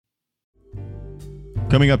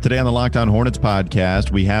Coming up today on the Locked On Hornets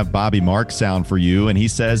podcast, we have Bobby Marks sound for you, and he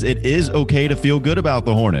says it is okay to feel good about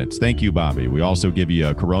the Hornets. Thank you, Bobby. We also give you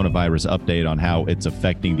a coronavirus update on how it's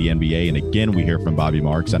affecting the NBA, and again, we hear from Bobby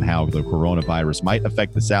Marks on how the coronavirus might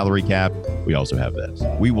affect the salary cap. We also have this.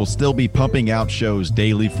 We will still be pumping out shows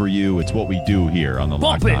daily for you. It's what we do here on the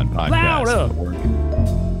Locked On podcast. Louder.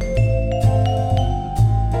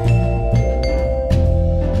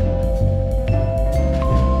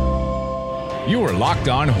 You are Locked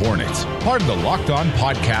On Hornets, part of the Locked On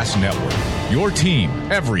Podcast Network. Your team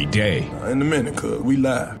every day. In a minute, cuz we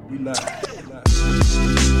live.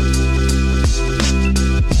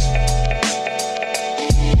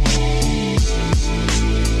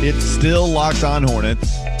 It's still Locked On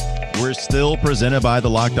Hornets. We're still presented by the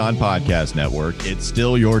Locked On Podcast Network. It's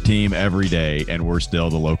still your team every day, and we're still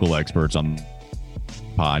the local experts on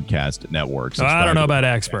podcast networks. I don't know about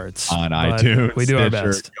experts on iTunes. We do our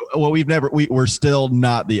best. Well, we're still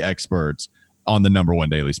not the experts on the #1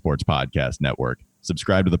 daily sports podcast network.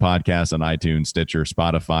 Subscribe to the podcast on iTunes, Stitcher,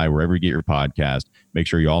 Spotify, wherever you get your podcast. Make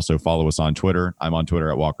sure you also follow us on Twitter. I'm on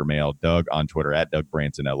Twitter at Walker Mail, Doug on Twitter at Doug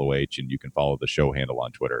Branson LOH, and you can follow the show handle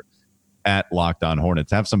on Twitter at Locked On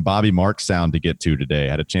Hornets. Have some Bobby Marks sound to get to today.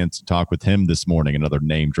 I had a chance to talk with him this morning. Another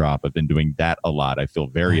name drop. I've been doing that a lot. I feel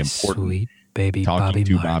very important. Sweet baby talking Bobby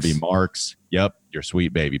to Marks. Bobby Marks. Yep, your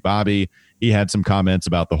sweet baby Bobby. He had some comments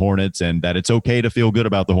about the Hornets and that it's okay to feel good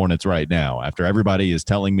about the Hornets right now. After everybody is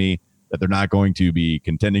telling me that they're not going to be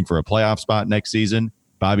contending for a playoff spot next season,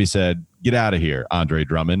 Bobby said, get out of here, Andre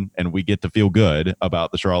Drummond, and we get to feel good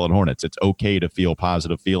about the Charlotte Hornets. It's okay to feel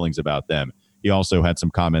positive feelings about them. He also had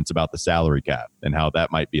some comments about the salary cap and how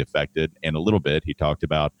that might be affected. And a little bit, he talked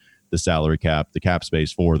about the salary cap, the cap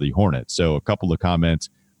space for the Hornets. So a couple of comments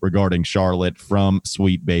regarding Charlotte from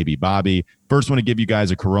sweet baby Bobby. First, want to give you guys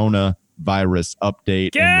a coronavirus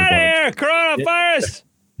update. Get out of here, coronavirus!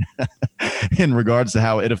 In regards to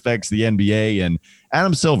how it affects the NBA. And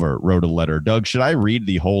Adam Silver wrote a letter. Doug, should I read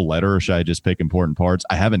the whole letter or should I just pick important parts?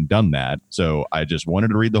 I haven't done that, so I just wanted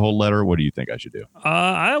to read the whole letter. What do you think I should do?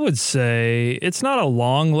 I would say it's not a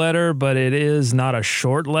long letter, but it is not a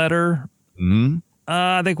short letter. Mm-hmm.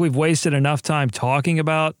 I think we've wasted enough time talking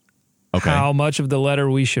about how much of the letter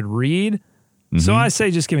we should read. Mm-hmm. So I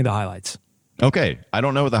say just give me the highlights. Okay. I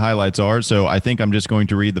don't know what the highlights are, so I think I'm just going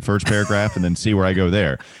to read the first paragraph and then see where I go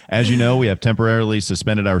there. As you know, we have temporarily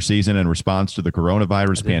suspended our season in response to the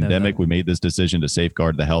coronavirus pandemic. We made this decision to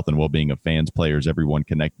safeguard the health and well-being of fans, players, everyone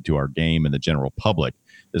connected to our game, and the general public.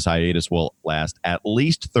 This hiatus will last at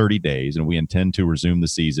least 30 days, and we intend to resume the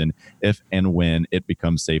season if and when it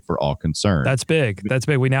becomes safe for all concerned. That's big. That's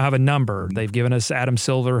big. We now have a number. They've given us, Adam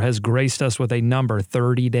Silver has graced us with a number,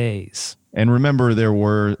 30 days. And remember, there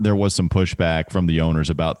was some pushback from the owners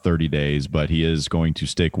about 30 days, but he is going to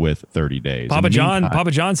stick with 30 days. Papa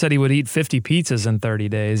John said he would eat 50 pizzas in 30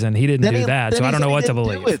 days, and he didn't do that, so I don't know what to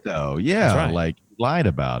believe. Do it, though. Yeah, right. Like, lied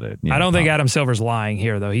about it. I don't think Adam Silver's lying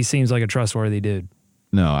here, though. He seems like a trustworthy dude.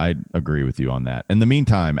 No, I agree with you on that. In the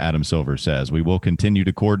meantime, Adam Silver says, we will continue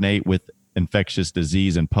to coordinate with infectious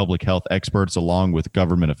disease and public health experts along with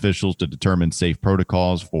government officials to determine safe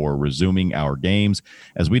protocols for resuming our games.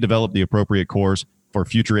 As we develop the appropriate course for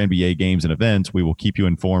future NBA games and events, we will keep you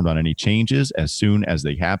informed on any changes as soon as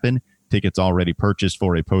they happen. Tickets already purchased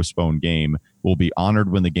for a postponed game will be honored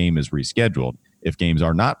when the game is rescheduled. If games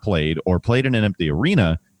are not played or played in an empty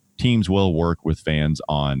arena, teams will work with fans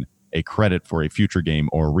on a credit for a future game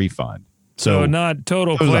or refund. So not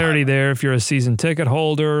total clarity there if you're a season ticket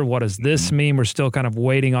holder. What does this mean? We're still kind of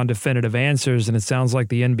waiting on definitive answers, and it sounds like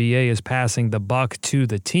the NBA is passing the buck to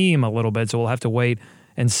the team a little bit, so we'll have to wait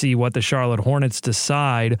and see what the Charlotte Hornets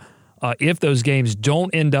decide. If those games don't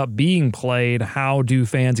end up being played, how do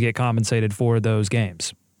fans get compensated for those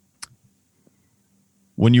games?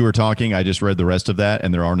 When you were talking, I just read the rest of that,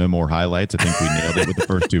 and there are no more highlights. I think we nailed it with the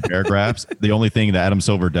first two paragraphs. The only thing that Adam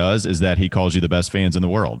Silver does is that he calls you the best fans in the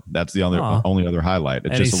world. That's the only other highlight.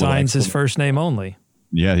 It's and just he signs his first name only.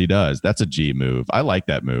 Yeah, he does. That's a G move. I like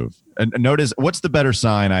that move. And notice, what's the better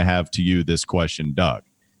sign I have to you this question, Doug?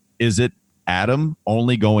 Is it Adam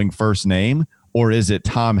only going first name, or is it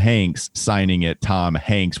Tom Hanks signing it Tom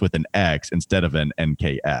Hanks with an X instead of an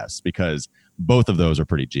NKS? Because both of those are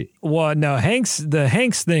pretty G. Well, no, the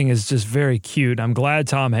Hanks thing is just very cute. I'm glad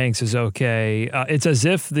Tom Hanks is okay. It's as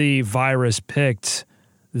if the virus picked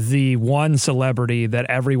the one celebrity that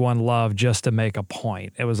everyone loved just to make a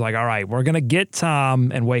point. It was like, all right, we're going to get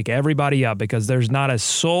Tom and wake everybody up because there's not a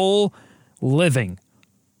soul living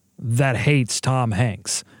that hates Tom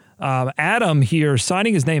Hanks. Adam here,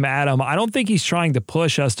 signing his name Adam, I don't think he's trying to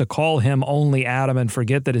push us to call him only Adam and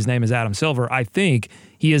forget that his name is Adam Silver. I think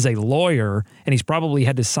he is a lawyer, and he's probably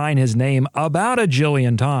had to sign his name about a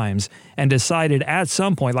jillion times and decided at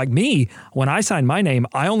some point, like me, when I sign my name,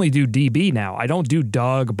 I only do DB now. I don't do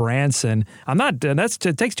Doug Branson.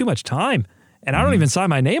 It takes too much time. And I don't even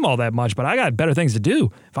sign my name all that much, but I got better things to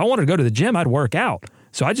do. If I wanted to go to the gym, I'd work out.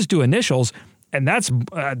 So I just do initials. And that's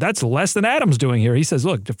less than Adam's doing here. He says,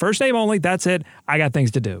 "Look, the first name only. That's it. I got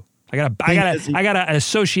things to do. I got an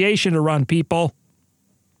association to run, people."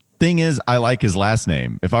 Thing is, I like his last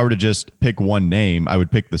name. If I were to just pick one name, I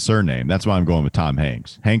would pick the surname. That's why I'm going with Tom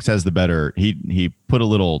Hanks. Hanks has the better. He put a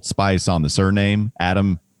little spice on the surname.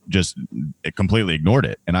 Adam just completely ignored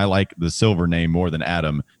it, and I like the Silver name more than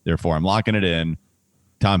Adam. Therefore, I'm locking it in.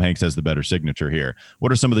 Tom Hanks has the better signature here.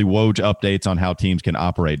 What are some of the Woj updates on how teams can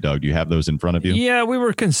operate, Doug? Do you have those in front of you? Yeah, we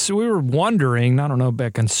were wondering, I don't know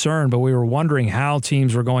about concern, but we were wondering how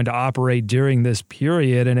teams were going to operate during this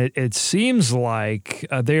period. And it seems like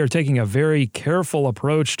they are taking a very careful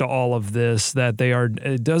approach to all of this,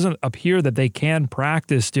 it doesn't appear that they can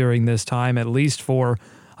practice during this time, at least for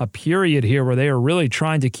a period here where they are really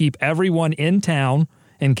trying to keep everyone in town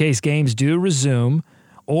in case games do resume,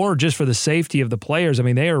 or just for the safety of the players. I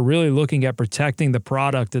mean, they are really looking at protecting the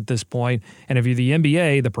product at this point. And if you're the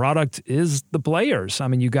NBA, the product is the players. I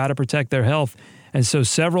mean, you got to protect their health. And so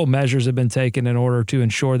several measures have been taken in order to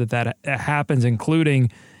ensure that happens, including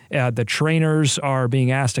the trainers are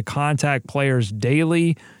being asked to contact players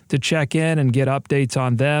daily to check in and get updates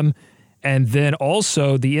on them. And then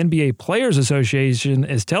also the NBA Players Association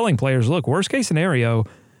is telling players, look, worst case scenario,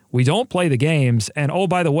 we don't play the games. And oh,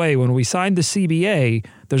 by the way, when we signed the CBA,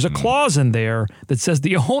 there's a clause in there that says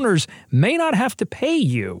the owners may not have to pay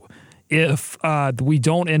you if we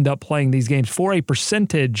don't end up playing these games for a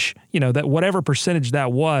percentage, that whatever percentage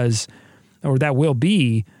that was or that will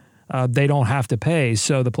be, they don't have to pay.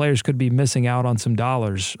 So the players could be missing out on some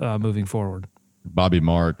dollars moving forward. Bobby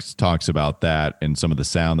Marks talks about that and some of the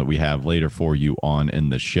sound that we have later for you on in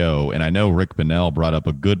the show. And I know Rick Bonnell brought up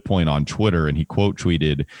a good point on Twitter, and he quote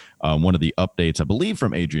tweeted one of the updates, I believe,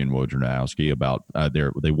 from Adrian Wojnarowski about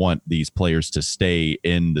they want these players to stay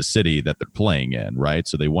in the city that they're playing in, right?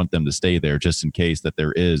 So they want them to stay there just in case that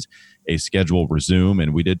there is a schedule resume.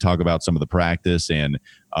 And we did talk about some of the practice, and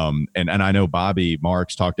I know Bobby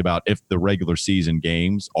Marks talked about if the regular season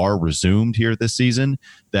games are resumed here this season,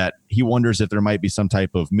 that he wonders if there might be some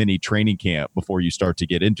type of mini training camp before you start to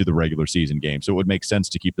get into the regular season game. So it would make sense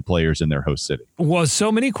to keep the players in their host city. Well, so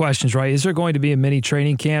many questions, right? Is there going to be a mini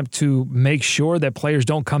training camp to make sure that players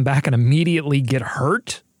don't come back and immediately get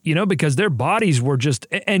hurt? Because their bodies were just,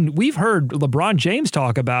 and we've heard LeBron James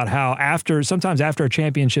talk about how sometimes after a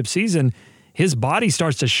championship season, his body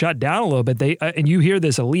starts to shut down a little bit. And you hear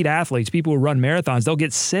this, elite athletes, people who run marathons, they'll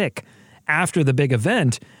get sick after the big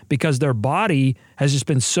event because their body has just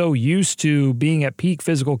been so used to being at peak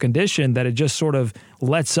physical condition that it just sort of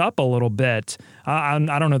lets up a little bit. I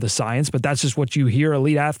don't know the science, but that's just what you hear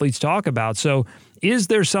elite athletes talk about. So is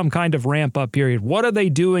there some kind of ramp up period? What are they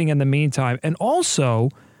doing in the meantime? And also,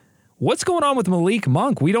 what's going on with Malik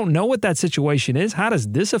Monk? We don't know what that situation is. How does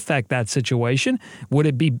this affect that situation?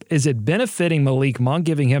 Is it benefiting Malik Monk,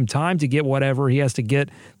 giving him time to get whatever he has to get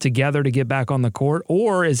together to get back on the court?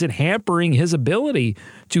 Or is it hampering his ability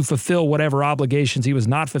to fulfill whatever obligations he was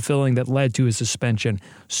not fulfilling that led to his suspension?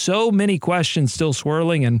 So many questions still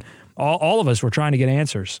swirling, and all of us were trying to get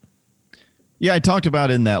answers. Yeah, I talked about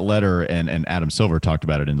it in that letter, and Adam Silver talked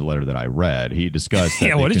about it in the letter that I read. He discussed that.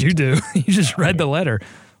 Yeah, what did you do? You just read the letter.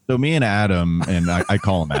 So me and Adam, and I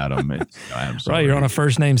call him Adam. Adam Silver. Right, you're on a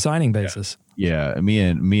first name signing basis. Yeah, me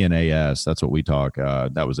and AS. That's what we talk.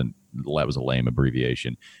 That was a lame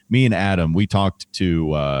abbreviation. Me and Adam, we talked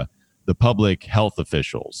to the public health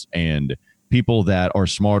officials and people that are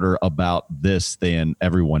smarter about this than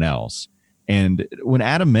everyone else. And when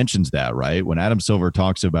Adam mentions that, right, when Adam Silver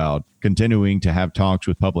talks about continuing to have talks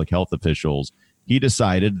with public health officials, he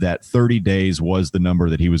decided that 30 days was the number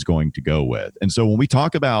that he was going to go with. And so when we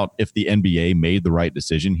talk about if the NBA made the right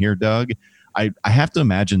decision here, Doug, I have to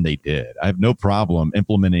imagine they did. I have no problem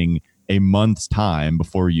implementing a month's time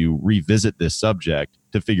before you revisit this subject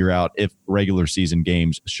to figure out if regular season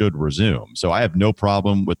games should resume. So I have no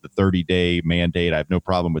problem with the 30-day mandate. I have no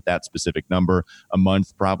problem with that specific number. A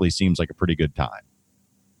month probably seems like a pretty good time.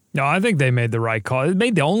 No, I think they made the right call. They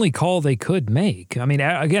made the only call they could make. I mean,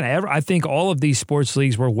 again, I think all of these sports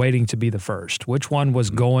leagues were waiting to be the first. Which one was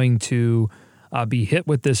going to be hit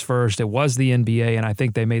with this first? It was the NBA, and I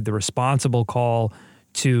think they made the responsible call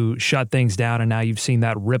to shut things down, and now you've seen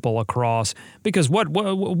that ripple across. Because what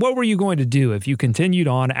were you going to do if you continued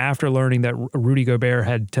on after learning that Rudy Gobert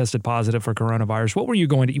had tested positive for coronavirus? What were you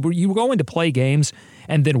going to do? Were you going to play games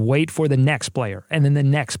and then wait for the next player and then the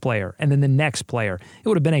next player and then the next player? It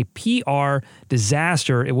would have been a PR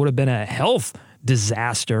disaster. It would have been a health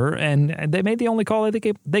disaster, and they made the only call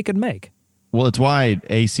they could make. Well, it's why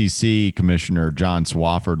ACC Commissioner John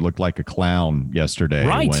Swofford looked like a clown yesterday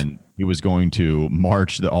when he was going to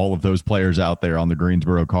march all of those players out there on the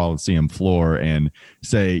Greensboro Coliseum floor and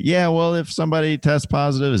say, yeah, well, if somebody tests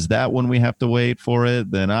positive, is that when we have to wait for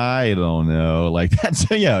it? Then I don't know. Like that's,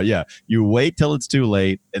 yeah. You wait till it's too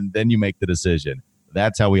late and then you make the decision.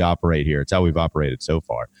 That's how we operate here. It's how we've operated so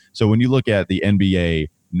far. So when you look at the NBA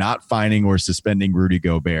not fining or suspending Rudy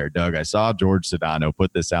Gobert, Doug, I saw George Sedano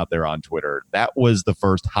put this out there on Twitter. That was the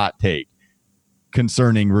first hot take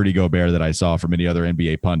concerning Rudy Gobert that I saw from any other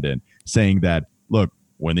NBA pundit, saying that, look,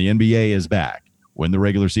 when the NBA is back, when the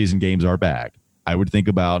regular season games are back, I would think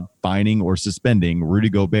about fining or suspending Rudy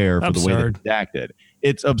Gobert for the way that he acted.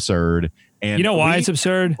 It's absurd. And you know why it's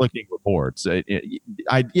absurd? Looking reports.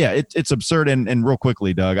 It's absurd. And real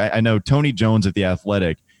quickly, Doug, I know Tony Jones at The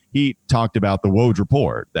Athletic, he talked about the Woj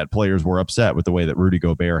report that players were upset with the way that Rudy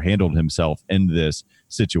Gobert handled himself in this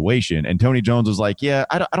situation. And Tony Jones was like, yeah,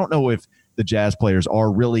 I don't know if the Jazz players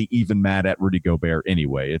are really even mad at Rudy Gobert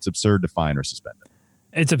anyway. It's absurd to fine or suspend him.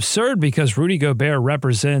 It's absurd because Rudy Gobert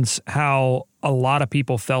represents how a lot of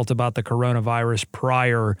people felt about the coronavirus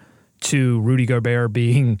prior to Rudy Gobert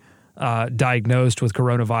being diagnosed with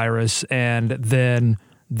coronavirus and then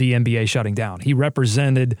the NBA shutting down. He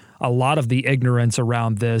represented a lot of the ignorance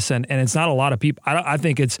around this, and it's not a lot of people. I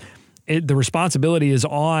think the responsibility is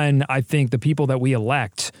on, I think, the people that we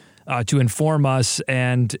elect to inform us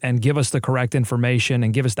and give us the correct information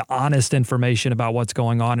and give us the honest information about what's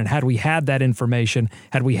going on. And had we had that information,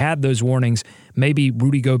 had we had those warnings, maybe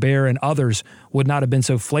Rudy Gobert and others would not have been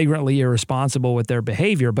so flagrantly irresponsible with their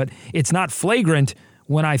behavior. But it's not flagrant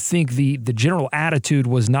when I think the general attitude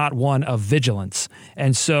was not one of vigilance.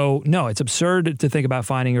 And so, no, it's absurd to think about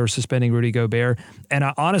fining or suspending Rudy Gobert. And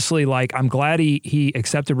honestly, I'm glad he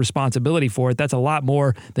accepted responsibility for it. That's a lot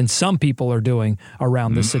more than some people are doing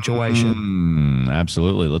around this situation.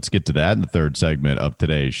 Absolutely. Let's get to that in the third segment of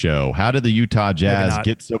today's show. How did the Utah Jazz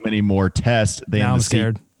get so many more tests than now the I'm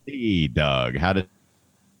scared. CDC, Doug?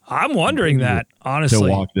 I'm wondering that, honestly.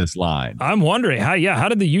 To walk this line. I'm wondering, how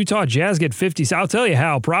did the Utah Jazz get 50? I'll tell you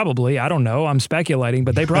how, probably. I don't know. I'm speculating,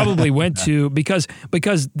 but they probably went to, because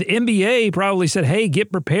the NBA probably said, hey,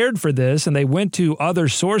 get prepared for this, and they went to other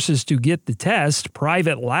sources to get the test,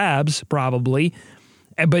 private labs probably,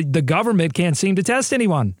 but the government can't seem to test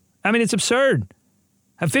anyone. I mean, it's absurd.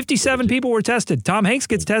 57 people were tested. Tom Hanks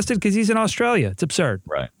gets tested because he's in Australia. It's absurd.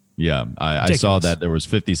 Right. Yeah, I saw that there was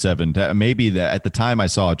 57. Maybe that at the time I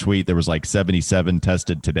saw a tweet, there was 77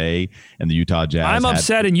 tested today, and the Utah Jazz. I'm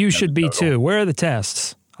upset, and you should be too. Where are the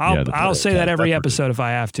tests? I'll say that every episode if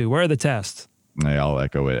I have to. Where are the tests? I'll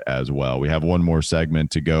echo it as well. We have one more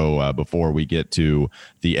segment to go before we get to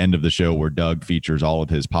the end of the show where Doug features all of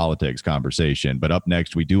his politics conversation. But up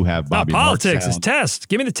next, we do have Bobby Marks. Politics, it's tests.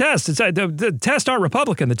 Give me the tests. The tests aren't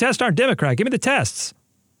Republican. The tests aren't Democrat. Give me the tests.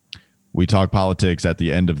 We talk politics at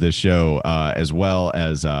the end of this show, as well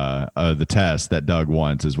as the test that Doug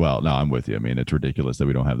wants as well. No, I'm with you. I mean, it's ridiculous that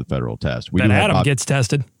we don't have the federal test. Adam gets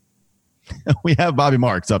tested. We have Bobby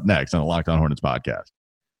Marks up next on the Locked On Hornets podcast.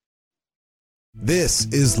 This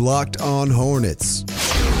is Locked On Hornets.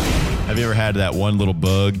 Have you ever had that one little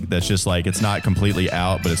bug that's just it's not completely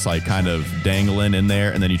out, but it's kind of dangling in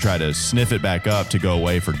there, and then you try to sniff it back up to go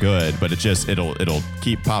away for good, but it'll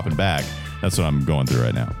keep popping back? That's what I'm going through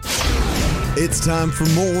right now. It's time for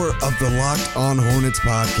more of the Locked On Hornets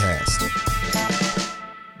podcast.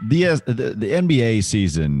 The NBA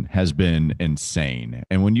season has been insane.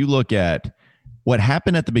 And when you look at what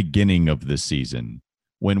happened at the beginning of this season,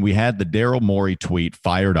 when we had the Daryl Morey tweet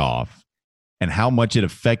fired off and how much it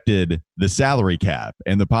affected the salary cap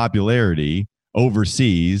and the popularity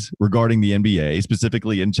overseas regarding the NBA,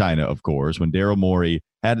 specifically in China, of course, when Daryl Morey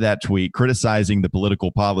had that tweet criticizing the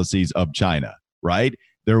political policies of China, right?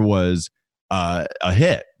 There was a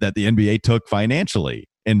hit that the NBA took financially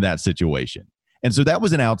in that situation. And so that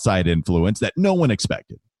was an outside influence that no one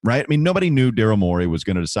expected, right? I mean, nobody knew Daryl Morey was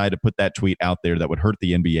going to decide to put that tweet out there that would hurt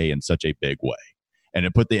the NBA in such a big way. And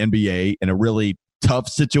it put the NBA in a really tough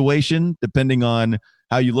situation, depending on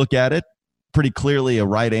how you look at it. Pretty clearly a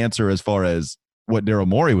right answer as far as what Daryl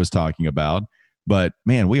Morey was talking about. But,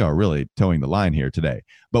 man, we are really towing the line here today.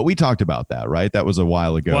 But we talked about that, right? That was a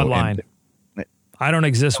while ago. What line? I don't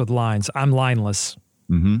exist with lines. I'm lineless.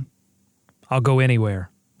 Mm-hmm. I'll go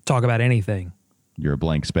anywhere, talk about anything. You're a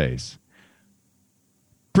blank space.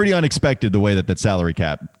 Pretty unexpected the way that salary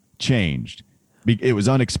cap changed. It was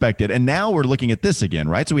unexpected. And now we're looking at this again,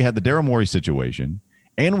 right? So we had the Daryl Morey situation,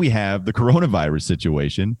 and we have the coronavirus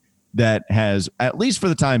situation that has, at least for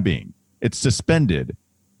the time being, it's suspended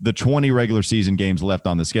the 20 regular season games left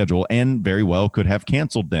on the schedule, and very well could have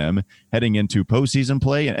canceled them heading into postseason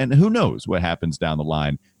play. And who knows what happens down the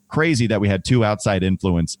line. Crazy that we had two outside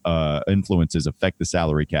influences affect the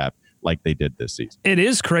salary cap like they did this season. It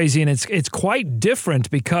is crazy, and it's quite different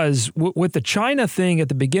because with the China thing at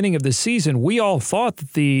the beginning of the season, we all thought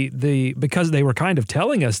that because they were kind of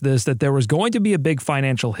telling us this, that there was going to be a big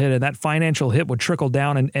financial hit, and that financial hit would trickle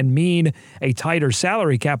down and mean a tighter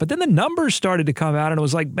salary cap. But then the numbers started to come out, and it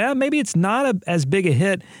was like, maybe it's not as big a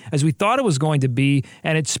hit as we thought it was going to be,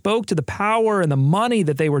 and it spoke to the power and the money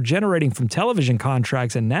that they were generating from television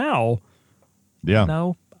contracts, and now,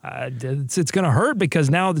 it's going to hurt because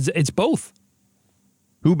now it's both.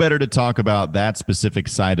 Who better to talk about that specific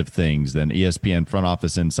side of things than ESPN front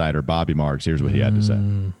office insider Bobby Marks? Here's what he had to say.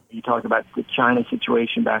 You talk about the China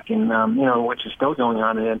situation back in, which is still going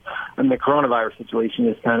on, and the coronavirus situation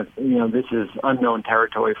is kind of, this is unknown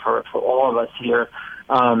territory for all of us here.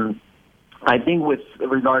 I think with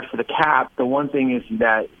regards to the cap, the one thing is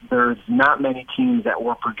that there's not many teams that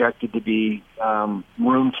were projected to be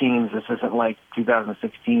room teams. This isn't like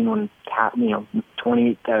 2016 when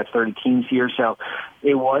 28 out of 30 teams here. So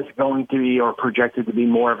it was going to be or projected to be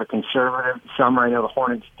more of a conservative summer. I know the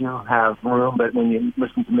Hornets do have room, but when you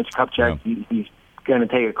listen to Mitch Kupchak, he's going to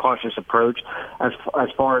take a cautious approach as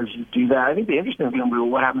far as you do that. I think the interesting thing will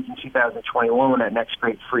be what happens in 2021 when that next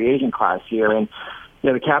great free agent class here. And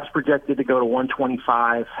the cap's projected to go to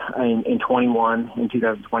 125 in 2021.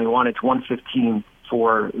 It's 115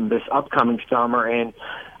 for this upcoming summer. And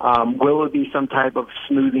will it be some type of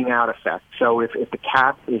smoothing out effect? So if the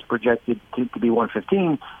cap is projected to be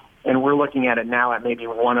 115, and we're looking at it now at maybe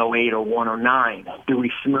 108 or 109, do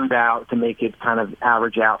we smooth out to make it kind of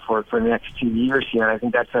average out for the next 2 years here? And I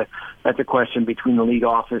think that's a question between the league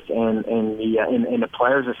office and the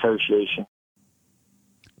Players Association.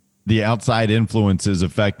 The outside influences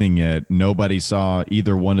affecting it. Nobody saw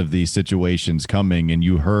either one of these situations coming. And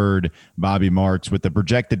you heard Bobby Marks with the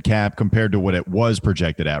projected cap compared to what it was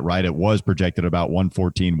projected at, right? It was projected about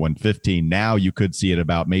 114, 115. Now you could see it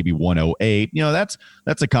about maybe 108.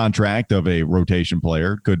 That's a contract of a rotation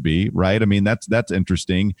player. Could be, right? I mean, that's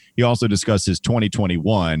interesting. He also discussed his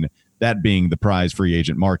 2021, that being the prize free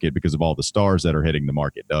agent market because of all the stars that are hitting the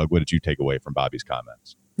market. Doug, what did you take away from Bobby's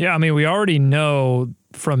comments? Yeah, I mean, we already know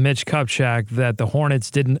from Mitch Kupchak that the Hornets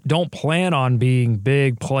don't plan on being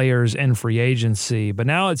big players in free agency, but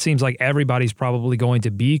now it seems like everybody's probably going to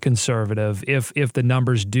be conservative if the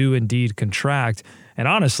numbers do indeed contract. And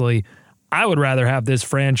honestly, I would rather have this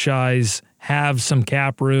franchise have some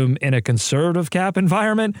cap room in a conservative cap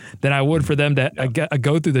environment than I would for them to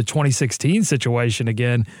go through the 2016 situation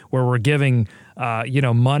again, where we're giving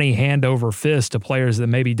money hand over fist to players that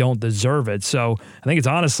maybe don't deserve it. So I think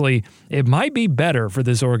it might be better for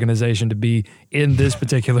this organization to be in this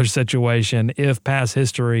particular situation if past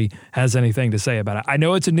history has anything to say about it. I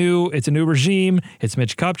know it's a new regime. It's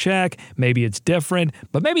Mitch Kupchak. Maybe it's different,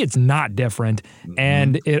 but maybe it's not different.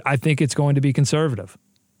 And I think it's going to be conservative.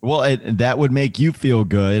 Well, that would make you feel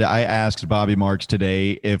good. I asked Bobby Marks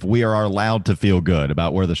today if we are allowed to feel good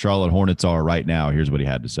about where the Charlotte Hornets are right now. Here's what he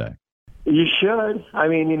had to say. You should. I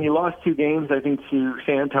mean, and you lost 2 games, I think, to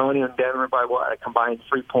San Antonio and Denver by a combined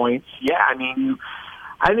 3 points. Yeah, I mean,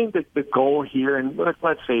 I think that the goal here, and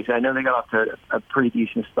let's face it, I know they got off to a pretty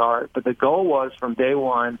decent start, but the goal was from day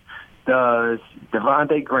one, does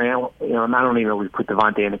Devontae Graham, and I don't even know if we put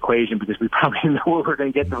Devontae in the equation because we probably know what we're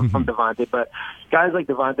going to get from Devontae, but guys like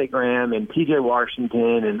Devontae Graham and P.J.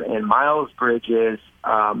 Washington and Miles Bridges,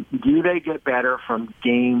 do they get better from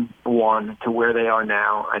game one to where they are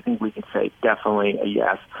now? I think we can say definitely a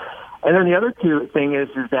yes. And then the other thing is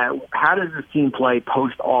that how does this team play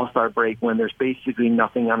post All-Star break when there's basically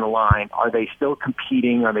nothing on the line? Are they still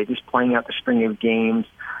competing? Are they just playing out the string of games?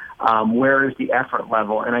 Where is the effort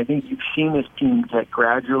level? And I think you've seen this team get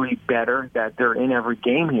gradually better, that they're in every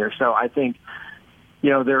game here. So I think,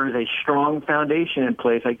 there is a strong foundation in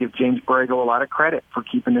place. I give James Borrego a lot of credit for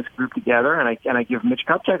keeping this group together, and I give Mitch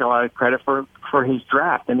Kupchak a lot of credit for his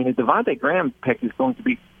draft. I mean, the Devontae Graham pick is going to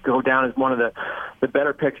go down as one of the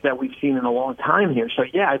better picks that we've seen in a long time here. So,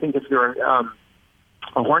 yeah, I think if you're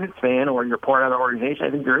a Hornets fan or you're part of the organization, I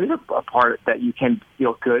think there is a part that you can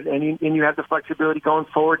feel good, and you have the flexibility going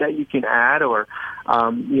forward that you can add or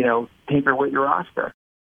tinker with your roster.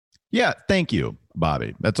 Yeah, thank you,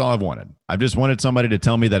 Bobby. That's all I've wanted. I've just wanted somebody to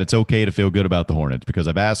tell me that it's okay to feel good about the Hornets, because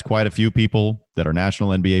I've asked quite a few people that are national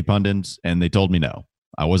NBA pundits, and they told me no.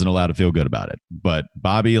 I wasn't allowed to feel good about it. But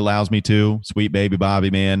Bobby allows me to. Sweet baby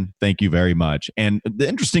Bobby, man. Thank you very much. And the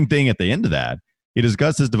interesting thing at the end of that, he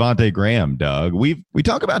discusses Devontae Graham, Doug. We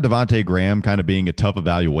talk about Devontae Graham kind of being a tough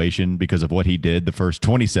evaluation because of what he did the first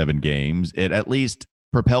 27 games. It at least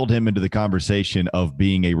propelled him into the conversation of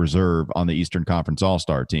being a reserve on the Eastern Conference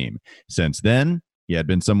All-Star team. Since then, he had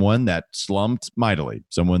been someone that slumped mightily,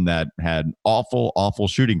 someone that had awful, awful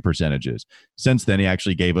shooting percentages. Since then, he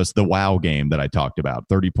actually gave us the wow game that I talked about,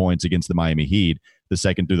 30 points against the Miami Heat. The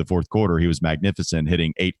second through the fourth quarter, he was magnificent,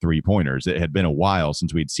 hitting 8 3-pointers. It had been a while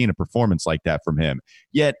since we'd seen a performance like that from him.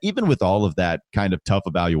 Yet, even with all of that kind of tough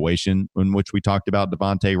evaluation in which we talked about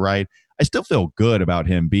Devontae Wright, I still feel good about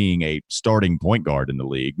him being a starting point guard in the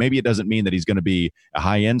league. Maybe it doesn't mean that he's going to be a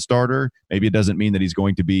high-end starter. Maybe it doesn't mean that he's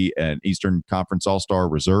going to be an Eastern Conference All-Star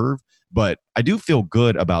reserve. But I do feel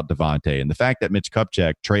good about Devontae. And the fact that Mitch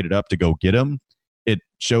Kupchak traded up to go get him, it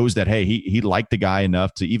shows that, hey, he liked the guy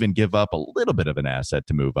enough to even give up a little bit of an asset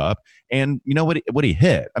to move up. And you know what he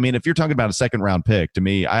hit? I mean, if you're talking about a second-round pick, to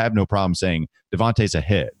me, I have no problem saying Devontae's a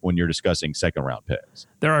hit when you're discussing second-round picks.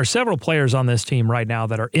 There are several players on this team right now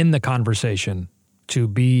that are in the conversation to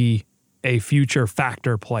be a future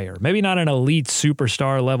factor player. Maybe not an elite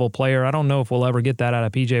superstar level player. I don't know if we'll ever get that out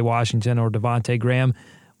of P.J. Washington or Devontae Graham.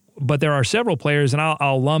 But there are several players, and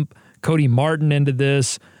I'll lump Cody Martin into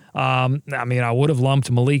this. I would have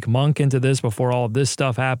lumped Malik Monk into this before all of this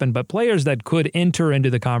stuff happened, but players that could enter into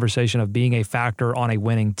the conversation of being a factor on a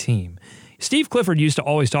winning team. Steve Clifford used to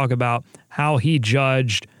always talk about how he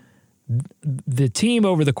judged the team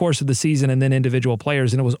over the course of the season and then individual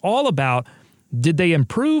players, and it was all about, did they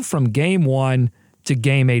improve from game 1 to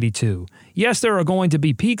game 82? Yes, there are going to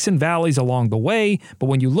be peaks and valleys along the way, but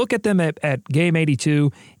when you look at them at game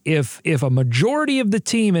 82, if a majority of the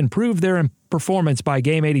team improved their performance by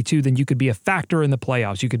game 82, then you could be a factor in the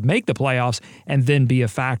playoffs. You could make the playoffs and then be a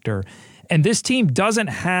factor. And this team doesn't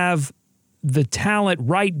have the talent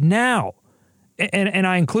right now. And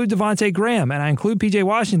I include Devontae Graham and I include P.J.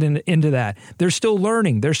 Washington into that. They're still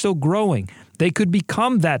learning. They're still growing. They could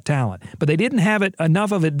become that talent, but they didn't have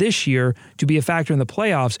enough of it this year to be a factor in the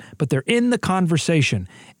playoffs, but they're in the conversation.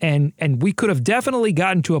 And we could have definitely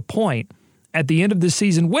gotten to a point at the end of this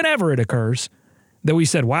season, whenever it occurs, that we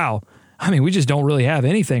said, wow, we just don't really have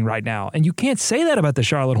anything right now. And you can't say that about the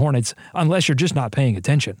Charlotte Hornets unless you're just not paying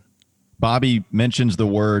attention. Bobby mentions the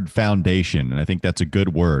word foundation, and I think that's a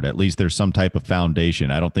good word. At least there's some type of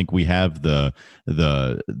foundation. I don't think we have the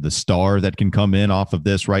star that can come in off of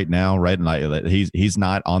this right now, right? And he's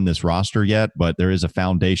not on this roster yet, but there is a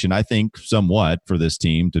foundation, I think, somewhat for this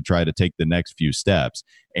team to try to take the next few steps.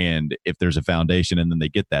 And if there's a foundation and then they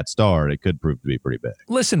get that star, it could prove to be pretty big.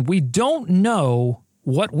 Listen, we don't know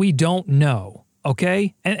what we don't know,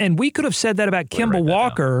 okay? And we could have said that about Kemba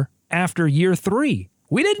Walker after year 3.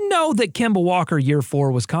 We didn't know that Kemba Walker year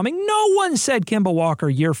 4 was coming. No one said Kemba Walker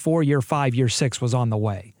year 4, year 5, year 6 was on the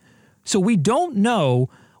way. So we don't know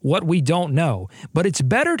what we don't know. But it's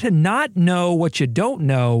better to not know what you don't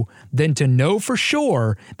know than to know for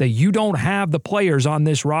sure that you don't have the players on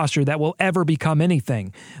this roster that will ever become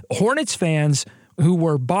anything. Hornets fans who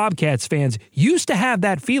were Bobcats fans used to have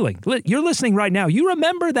that feeling. You're listening right now. You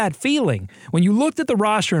remember that feeling when you looked at the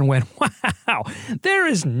roster and went, wow, there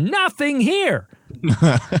is nothing here.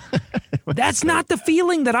 That's not the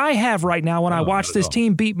feeling that I have right now when I watch this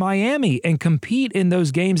team beat Miami and compete in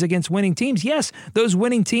those games against winning teams. Yes, those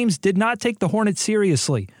winning teams did not take the Hornets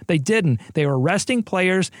seriously. They didn't. They were resting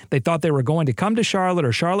players. They thought they were going to come to Charlotte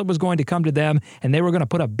or Charlotte was going to come to them, and they were going to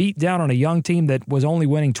put a beat down on a young team that was only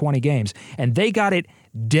winning 20 games. And they got it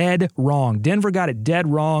dead wrong. Denver got it dead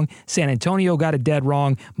wrong. San Antonio got it dead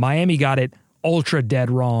wrong. Miami got it ultra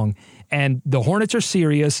dead wrong. And the Hornets are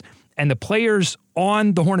serious. And the players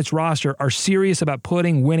on the Hornets roster are serious about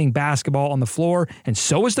putting winning basketball on the floor, and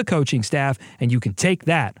so is the coaching staff, and you can take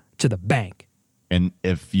that to the bank. And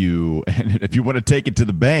if you want to take it to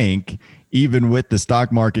the bank, even with the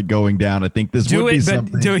stock market going down, I think this would be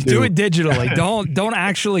something. Do it digitally. Don't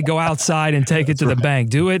actually go outside and take it to the bank.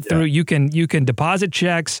 Do it through you can deposit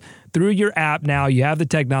checks through your app now. You have the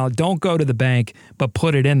technology. Don't go to the bank, but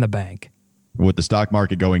put it in the bank. With the stock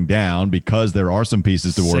market going down, because there are some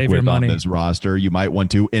pieces to work with on this roster, you might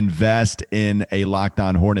want to invest in a Locked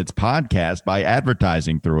On Hornets podcast by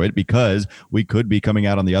advertising through it, because we could be coming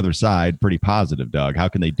out on the other side pretty positive, Doug. How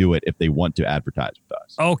can they do it if they want to advertise with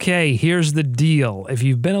us? Okay, here's the deal. If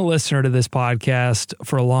you've been a listener to this podcast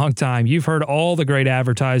for a long time, you've heard all the great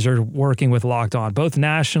advertisers working with Locked On, both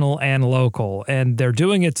national and local, and they're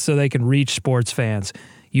doing it so they can reach sports fans.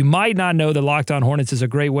 You might not know that Locked On Hornets is a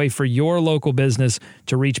great way for your local business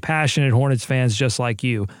to reach passionate Hornets fans just like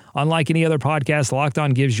you. Unlike any other podcast, Locked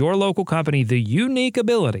On gives your local company the unique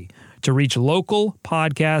ability to reach local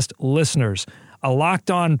podcast listeners. A Locked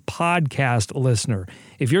On podcast listener.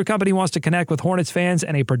 If your company wants to connect with Hornets fans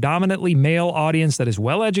and a predominantly male audience that is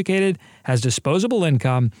well-educated, has disposable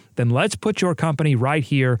income, then let's put your company right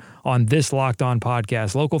here on this Locked On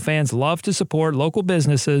podcast. Local fans love to support local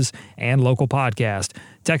businesses and local podcasts.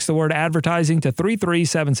 Text the word advertising to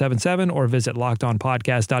 33777 or visit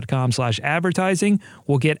lockedonpodcast.com/advertising.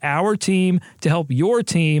 We'll get our team to help your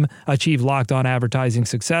team achieve Locked On advertising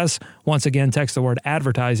success. Once again, text the word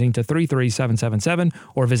advertising to 33777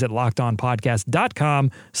 or visit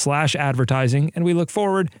lockedonpodcast.com/advertising, and we look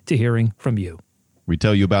forward to hearing from you. We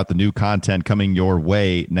tell you about the new content coming your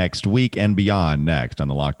way next week and beyond next on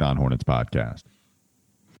the Locked On Hornets podcast.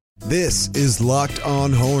 This is Locked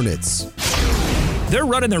On Hornets. They're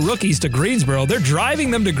running their rookies to Greensboro. They're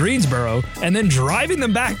driving them to Greensboro and then driving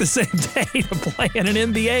them back the same day to play in an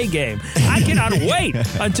NBA game. I cannot wait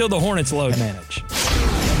until the Hornets load manage.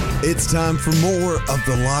 It's time for more of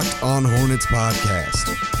the Locked On Hornets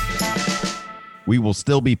podcast. We will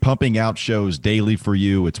still be pumping out shows daily for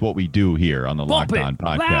you. It's what we do here on the Locked On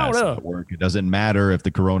Podcast Network. It doesn't matter if the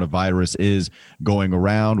coronavirus is going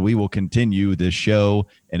around. We will continue this show,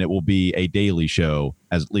 and it will be a daily show,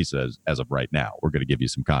 at least as of right now. We're going to give you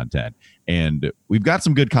some content, and we've got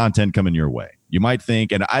some good content coming your way. You might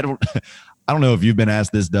think, and I don't know if you've been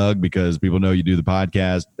asked this, Doug, because people know you do the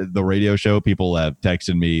podcast, the radio show. People have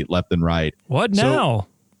texted me left and right. What now? So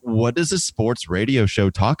what does a sports radio show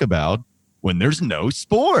talk about when there's no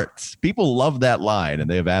sports? People love that line, and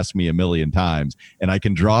they have asked me a million times, and I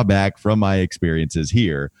can draw back from my experiences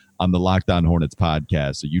here on the Locked On Hornets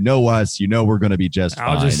podcast. So you know us, you know we're going to be just fine.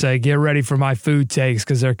 I'll just say, get ready for my food takes,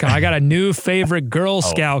 because I got a new favorite Girl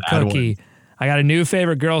Scout cookie. I got a new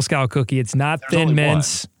favorite Girl Scout cookie. It's not Thin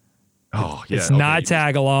Mints. Oh, yeah. It's not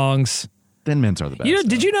Tagalongs. Thin Mints are the best.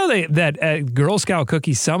 Did you know that Girl Scout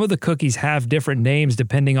cookies, some of the cookies have different names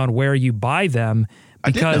depending on where you buy them? Because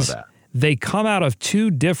I did know that. They come out of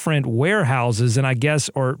two different warehouses, and I guess,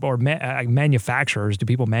 or manufacturers. Do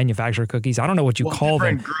people manufacture cookies? I don't know what you call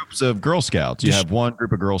them. Different groups of Girl Scouts. You have one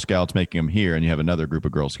group of Girl Scouts making them here, and you have another group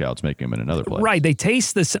of Girl Scouts making them in another place. Right. They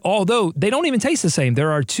taste this, although they don't even taste the same.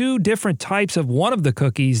 There are two different types of one of the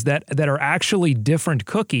cookies that are actually different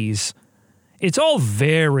cookies. It's all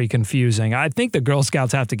very confusing. I think the Girl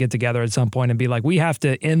Scouts have to get together at some point and be like, we have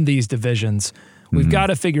to end these divisions. We've got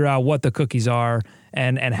to figure out what the cookies are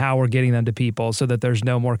and how we're getting them to people so that there's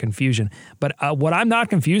no more confusion. But what I'm not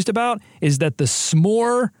confused about is that the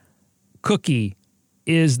s'more cookie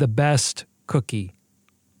is the best cookie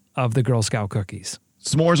of the Girl Scout cookies.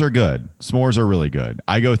 S'mores are good. S'mores are really good.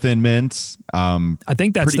 I go Thin Mints. I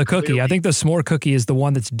think that's the cookie. Clearly. I think the s'more cookie is the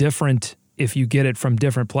one that's different if you get it from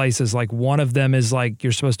different places. Like one of them is like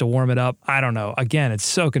you're supposed to warm it up. I don't know. Again, it's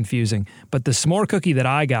so confusing. But the s'more cookie that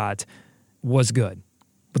I got was good.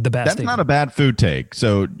 But the best. That's not a bad food take.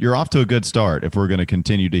 So you're off to a good start if we're going to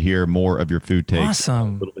continue to hear more of your food takes a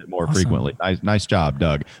little bit more frequently. Nice job,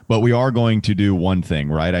 Doug. But we are going to do one thing,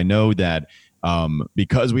 right? I know that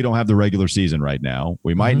because we don't have the regular season right now,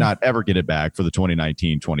 we might not ever get it back for the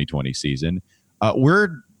 2019-2020 season.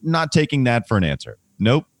 We're not taking that for an answer.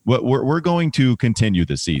 Nope. We're going to continue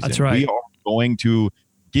the season. That's right. We are going to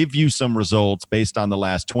give you some results based on the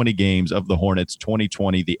last 20 games of the Hornets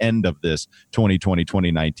 2020, the end of this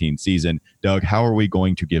 2020-2019 season. Doug, how are we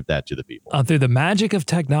going to give that to the people? Through the magic of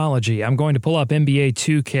technology, I'm going to pull up NBA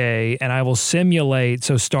 2K and I will simulate.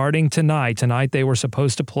 So starting tonight they were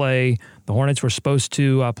supposed to play, the Hornets were supposed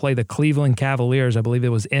to play the Cleveland Cavaliers. I believe it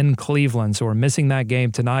was in Cleveland. So we're missing that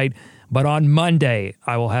game tonight. But on Monday,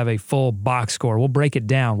 I will have a full box score. We'll break it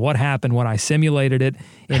down. What happened when I simulated it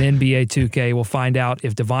in NBA 2K. We'll find out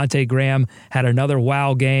if Devontae Graham had another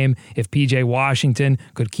wow game, if PJ Washington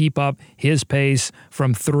could keep up his pace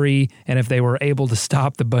from three, and if they were able to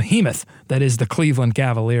stop the behemoth that is the Cleveland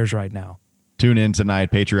Cavaliers right now. Tune in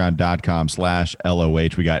tonight,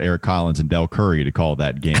 patreon.com/LOH. We got Eric Collins and Del Curry to call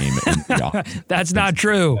that game. That's not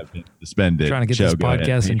true. Suspended. Trying to get this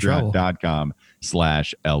podcast in trouble.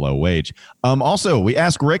 LOH. Also, we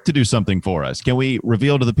asked Rick to do something for us. Can we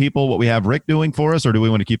reveal to the people what we have Rick doing for us, or do we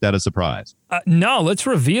want to keep that a surprise? No, let's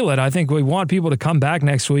reveal it. I think we want people to come back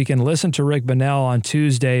next week and listen to Rick Bonnell on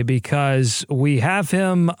Tuesday, because we have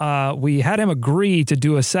him. We had him agree to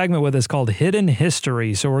do a segment with us called Hidden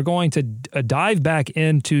History. So we're going to dive back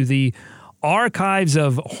into the archives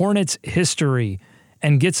of Hornets history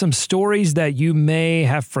and get some stories that you may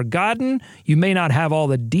have forgotten. You may not have all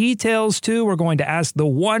the details to. We're going to ask the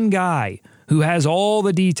one guy who has all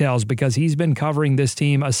the details, because he's been covering this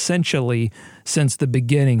team essentially since the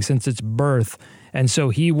beginning, since its birth. And so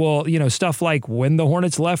he will, stuff like when the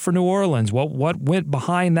Hornets left for New Orleans, what went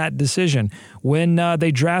behind that decision, when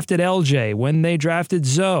they drafted LJ, when they drafted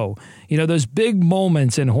Zoe, those big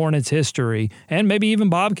moments in Hornets history, and maybe even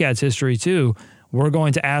Bobcats history too. We're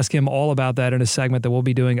going to ask him all about that in a segment that we'll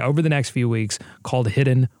be doing over the next few weeks called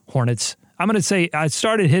Hidden Hornets. I'm going to say I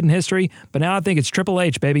started Hidden History, but now I think it's Triple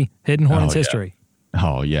H, baby. Hidden Hornets History.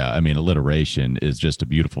 Oh, yeah. I mean, alliteration is just a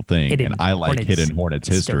beautiful thing, and I like Hidden Hornets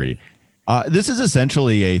history. This is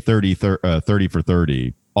essentially a 30 for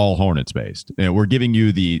 30, all Hornets based. We're giving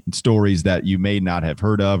you the stories that you may not have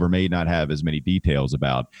heard of or may not have as many details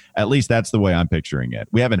about. At least that's the way I'm picturing it.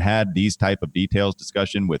 We haven't had these type of details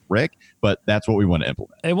discussion with Rick, but that's what we want to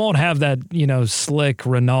implement. It won't have that, slick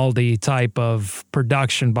Rinaldi type of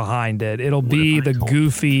production behind it. It'll be the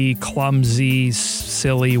goofy, clumsy,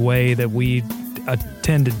 silly way that we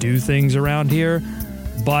tend to do things around here,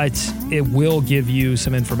 but it will give you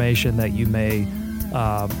some information that you may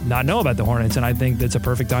not know about the Hornets, and I think that's a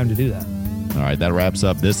perfect time to do that. All right, that wraps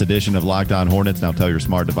up this edition of Locked On Hornets. Now tell your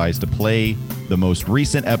smart device to play the most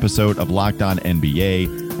recent episode of Locked On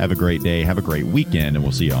NBA. Have a great day, have a great weekend, and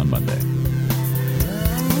we'll see you on Monday.